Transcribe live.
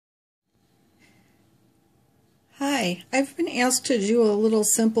Hi, I've been asked to do a little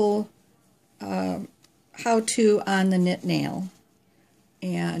simple how-to on the knit nail,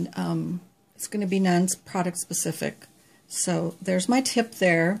 and it's going to be non-product specific. So there's my tip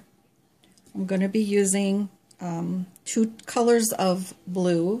there. I'm going to be using 2 colors of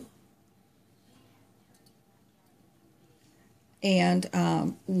blue, and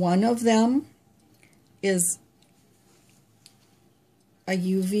one of them is a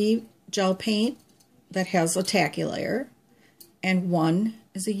UV gel paint that has a tacky layer, and one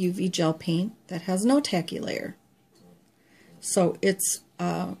is a UV gel paint that has no tacky layer. So it's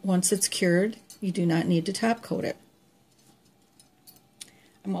once it's cured, you do not need to top coat it.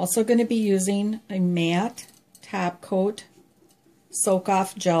 I'm also going to be using a matte top coat soak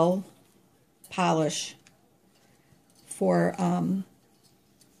off gel polish for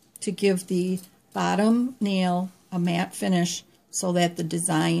to give the bottom nail a matte finish so that the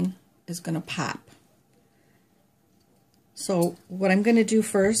design is going to pop. So what I'm going to do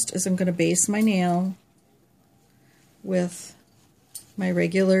first is I'm going to base my nail with my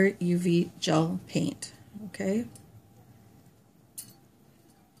regular UV gel paint, okay?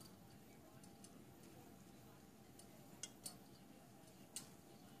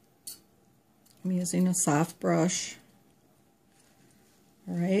 I'm using a soft brush,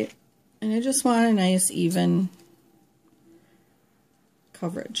 all right? And I just want a nice even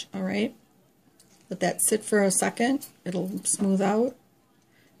coverage, all right? Let that sit for a second. It'll smooth out.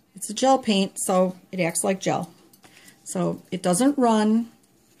 It's a gel paint, so it acts like gel. So it doesn't run.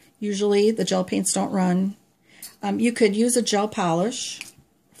 Usually the gel paints don't run. You could use a gel polish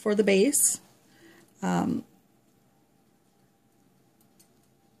for the base. I'm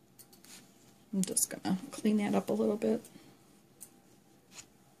just gonna clean that up a little bit.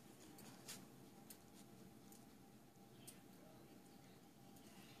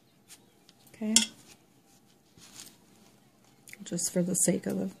 Okay. Just for the sake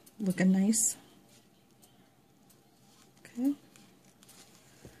of the looking nice. Okay.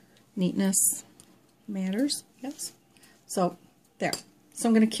 Neatness matters, yes. So there. So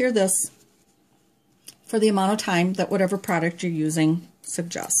I'm going to cure this for the amount of time that whatever product you're using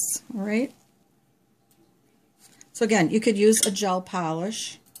suggests. All right. So again, you could use a gel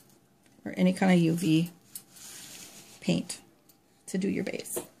polish or any kind of UV paint to do your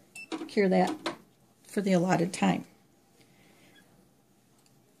base. Cure that for the allotted time.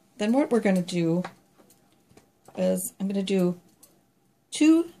 Then what we're going to do is I'm going to do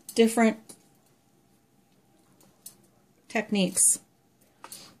 2 different techniques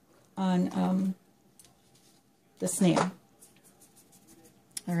on the snail.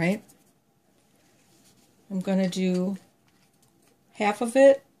 All right. I'm going to do half of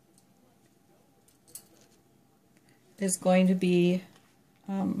it is going to be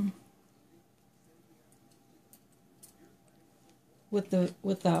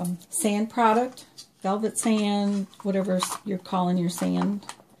with sand product, velvet sand, whatever you're calling your sand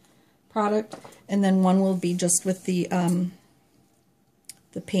product, and then one will be just with the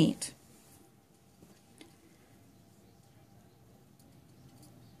paint.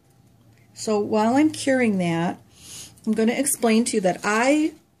 So while I'm curing that, I'm going to explain to you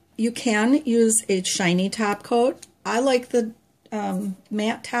that you can use a shiny top coat. I like the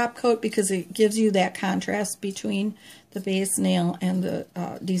matte top coat because it gives you that contrast between the base nail and the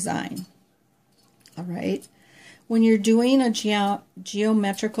design. All right. When you're doing a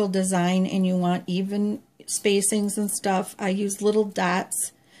geometrical design and you want even spacings and stuff, I use little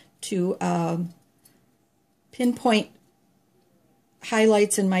dots to pinpoint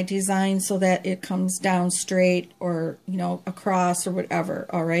highlights in my design so that it comes down straight or, you know, across or whatever.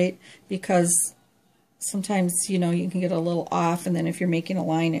 All right. Because sometimes, you know, you can get a little off, and then if you're making a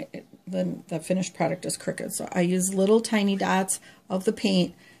line, then the finished product is crooked. So I use little tiny dots of the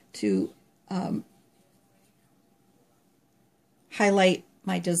paint to highlight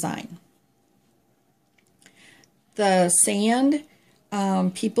my design. The sand,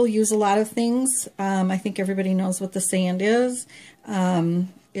 people use a lot of things. I think everybody knows what the sand is.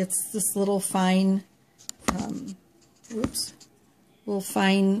 It's this little fine, little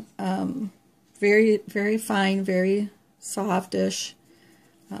fine, very, very fine, very softish,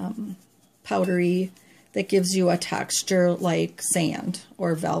 powdery, that gives you a texture like sand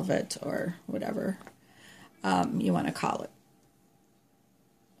or velvet or whatever you want to call it.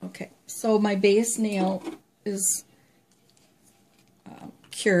 Okay, so my base nail is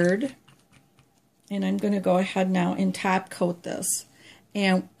cured, and I'm going to go ahead now and top coat this.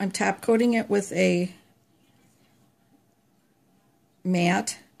 And I'm top coating it with a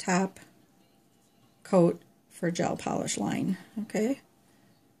matte top coat for gel polish line. Okay,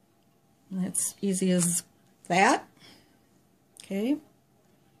 and it's easy as that. Okay.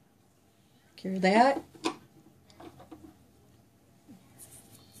 Cure that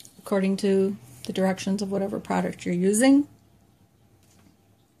according to the directions of whatever product you're using.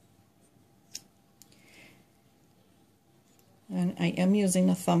 And I am using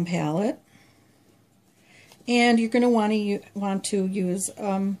a thumb palette. And you're going to want to use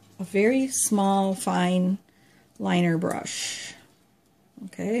a very small, fine liner brush.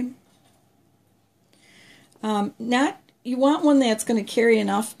 Okay. You want one that's going to carry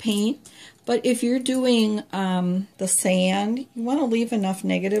enough paint, but if you're doing the sand, you want to leave enough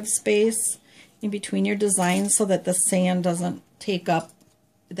negative space in between your designs so that the sand doesn't take up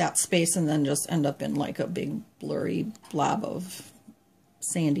that space and then just end up in like a big blurry blob of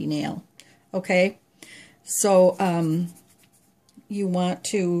sandy nail. Okay, so you want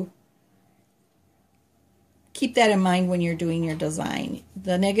to keep that in mind when you're doing your design.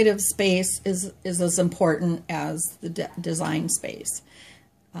 The negative space is as important as the design space.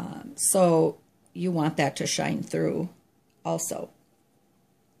 So you want that to shine through also.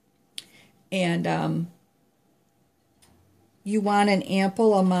 And you want an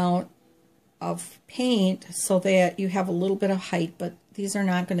ample amount of paint so that you have a little bit of height, but these are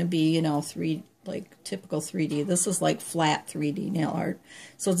not going to be, you know, like typical 3D. This is like flat 3D nail art.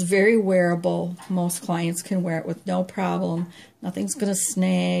 So it's very wearable. Most clients can wear it with no problem. Nothing's going to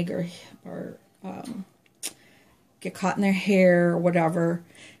snag or get caught in their hair or whatever.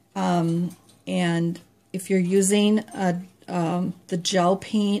 And if you're using the gel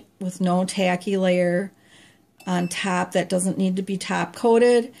paint with no tacky layer on top that doesn't need to be top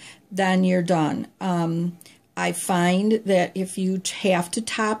coated, then you're done. I find that if you have to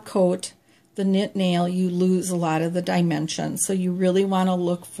top coat the knit nail, you lose a lot of the dimension. So you really want to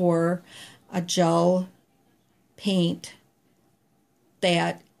look for a gel paint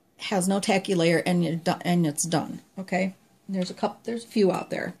that has no tacky layer and it's done. Okay, there's a few out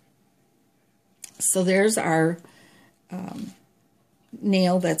there. So there's our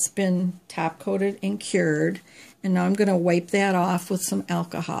nail that's been top coated and cured, and now I'm going to wipe that off with some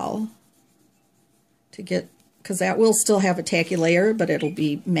alcohol to get, because that will still have a tacky layer, but it'll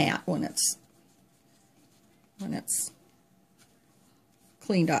be matte when it's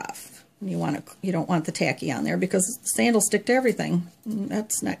cleaned off. And you don't want the tacky on there because sand will stick to everything.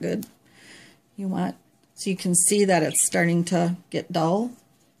 That's not good. So you can see that it's starting to get dull.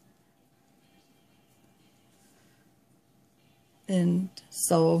 And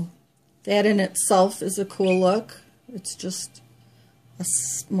so that in itself is a cool look. It's just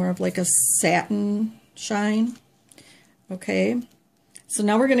more of like a satin shine. Okay, so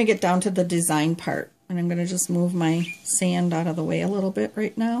now we're going to get down to the design part. And I'm going to just move my sand out of the way a little bit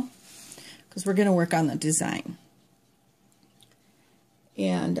right now, because we're going to work on the design.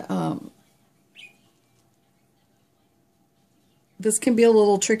 And this can be a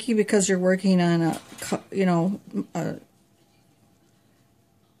little tricky because you're working on a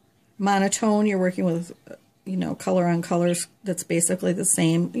monotone. You're working with, color on colors that's basically the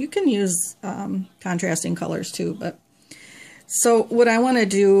same. You can use contrasting colors too, but so what I want to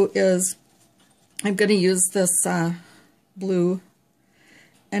do is I'm going to use this blue,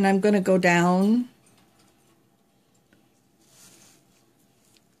 and I'm going to go down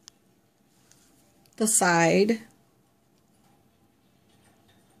the side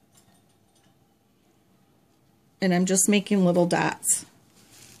and I'm just making little dots.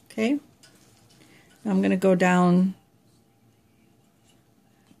 Okay, I'm going to go down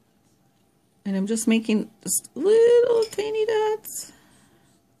and I'm just making just little tiny dots.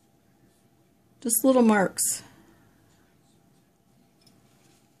 Just little marks.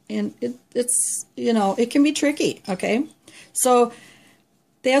 And it's, it can be tricky, okay? So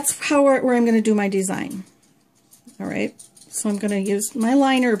that's where I'm going to do my design. All right? So I'm going to use my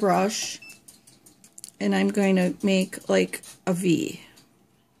liner brush, and I'm going to make like a V.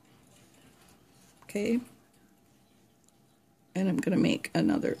 Okay? And I'm going to make I'm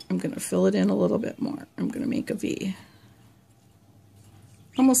going to fill it in a little bit more. I'm going to make a V.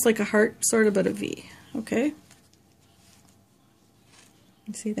 Almost like a heart, sort of, but a V. Okay?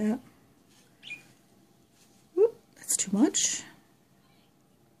 You see that? Whoop, that's too much.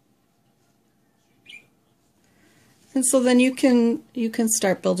 And so then you can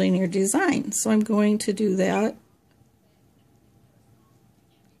start building your design. So I'm going to do that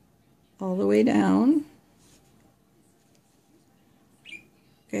all the way down.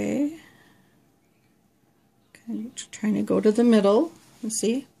 Okay. Okay, trying to go to the middle. Let's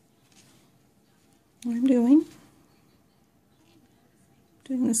see what I'm doing.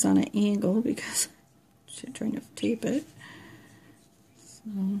 Doing this on an angle because I'm trying to tape it. So,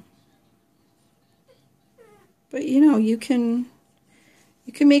 but you can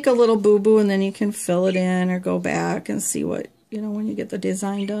You can make a little boo-boo and then you can fill it in or go back and see what, you know, when you get the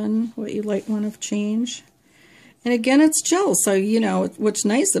design done, what you might want to change. And again, it's gel, so, you know, what's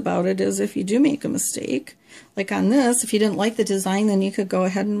nice about it is if you do make a mistake, like on this, if you didn't like the design, then you could go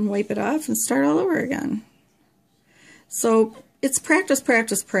ahead and wipe it off and start all over again. So it's practice,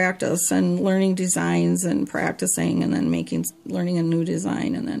 practice, practice, and learning designs and practicing, and then learning a new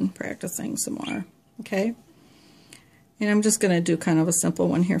design and then practicing some more, okay? And I'm just going to do kind of a simple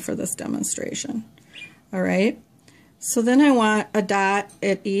one here for this demonstration. All right, so then I want a dot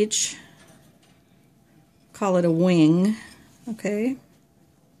at each, call it a wing, okay?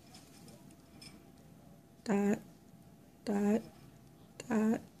 Dot, dot,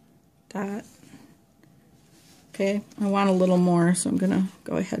 dot, dot. Okay, I want a little more, so I'm going to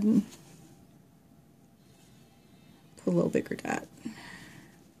go ahead and put a little bigger dot.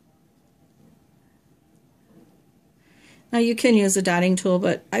 Now you can use a dotting tool,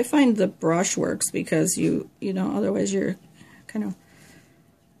 but I find the brush works because you know, otherwise you're kind of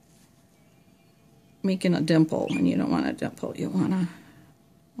making a dimple, and you don't want a dimple. You want a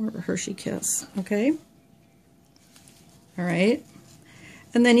more of a Hershey kiss, okay? All right,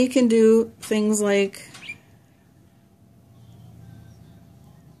 and then you can do things like,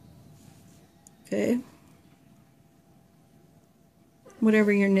 okay,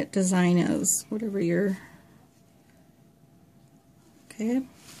 whatever your knit design is, whatever your, okay.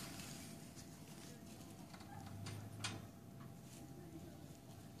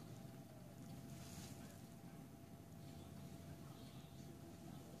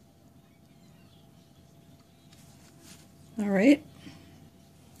 All right.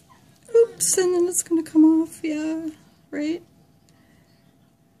 Oops, and then it's going to come off, yeah, right?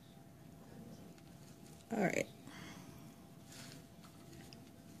 All right.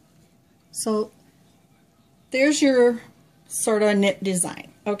 So there's your sort of knit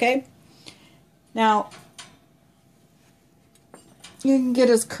design, okay? Now, you can get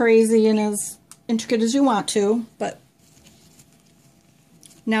as crazy and as intricate as you want to, but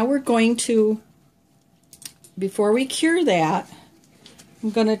now we're going to, before we cure that,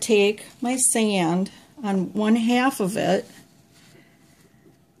 I'm going to take my sand on 1/2 of it,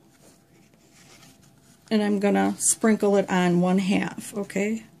 and I'm going to sprinkle it on 1/2,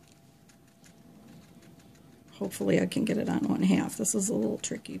 okay? Hopefully I can get it on 1/2. This is a little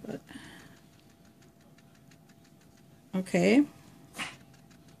tricky, but okay.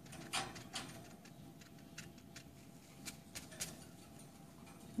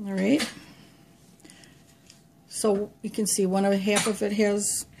 All right. So you can see 1/2 of it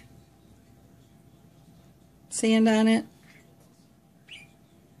has sand on it.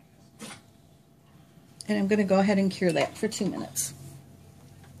 And I'm going to go ahead and cure that for 2 minutes.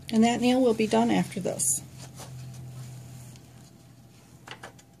 And that nail will be done after this.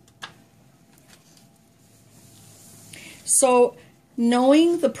 So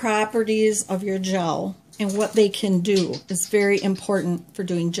knowing the properties of your gel and what they can do is very important for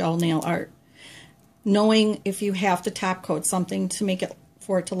doing gel nail art. Knowing if you have to top coat something to make it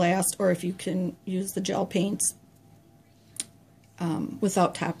for it to last, or if you can use the gel paints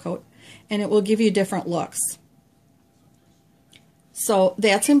without top coat, and it will give you different looks. So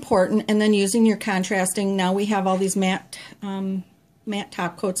that's important. And then using your contrasting, now we have all these matte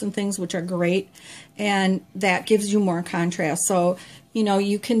top coats and things, which are great, and that gives you more contrast. So, you know,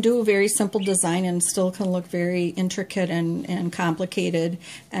 you can do a very simple design and still can look very intricate and complicated,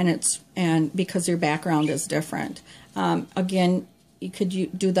 and because your background is different. Again, you could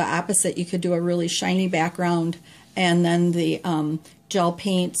do the opposite. You could do a really shiny background, and then the gel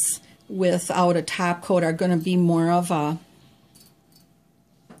paints without a top coat are going to be more of a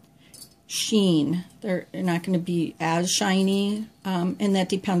sheen. They're not going to be as shiny, and that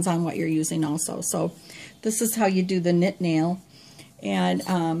depends on what you're using also. So this is how you do the knit nail. And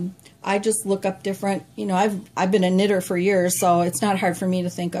I just look up different, you know, I've been a knitter for years, so it's not hard for me to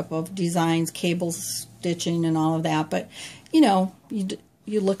think up of designs, cable stitching and all of that. But, you know,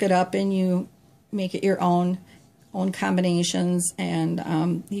 you look it up and you make it your own combinations,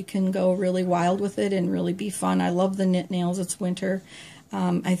 and you can go really wild with it and really be fun. I love the knit nails. It's winter.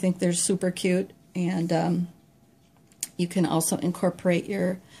 I think they're super cute, and you can also incorporate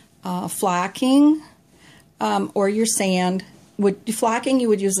your flocking or your sand. Flocking, you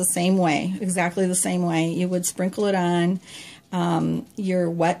would use the same way, exactly the same way. You would sprinkle it on your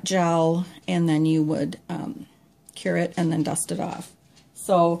wet gel, and then you would cure it and then dust it off.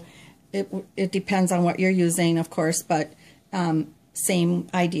 So it depends on what you're using, of course, but same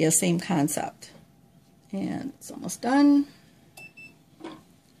idea, same concept. And it's almost done.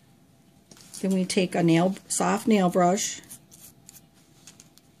 Then we take a soft nail brush,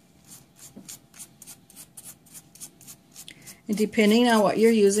 And depending on what you're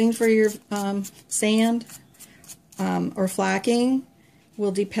using for your sand or flocking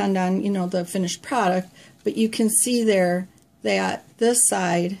will depend on, you know, the finished product. But you can see there that this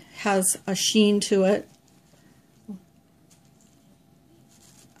side has a sheen to it.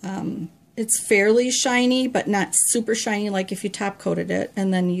 It's fairly shiny, but not super shiny like if you top coated it.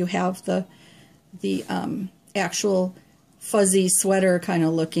 And then you have the actual fuzzy sweater kind of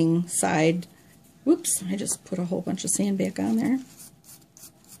looking side. Whoops, I just put a whole bunch of sand back on there.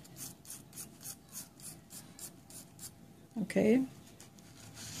 Okay.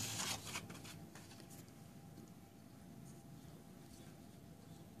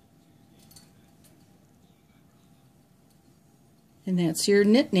 And that's your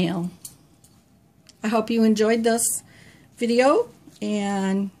knit nail. I hope you enjoyed this video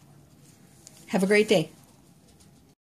and have a great day.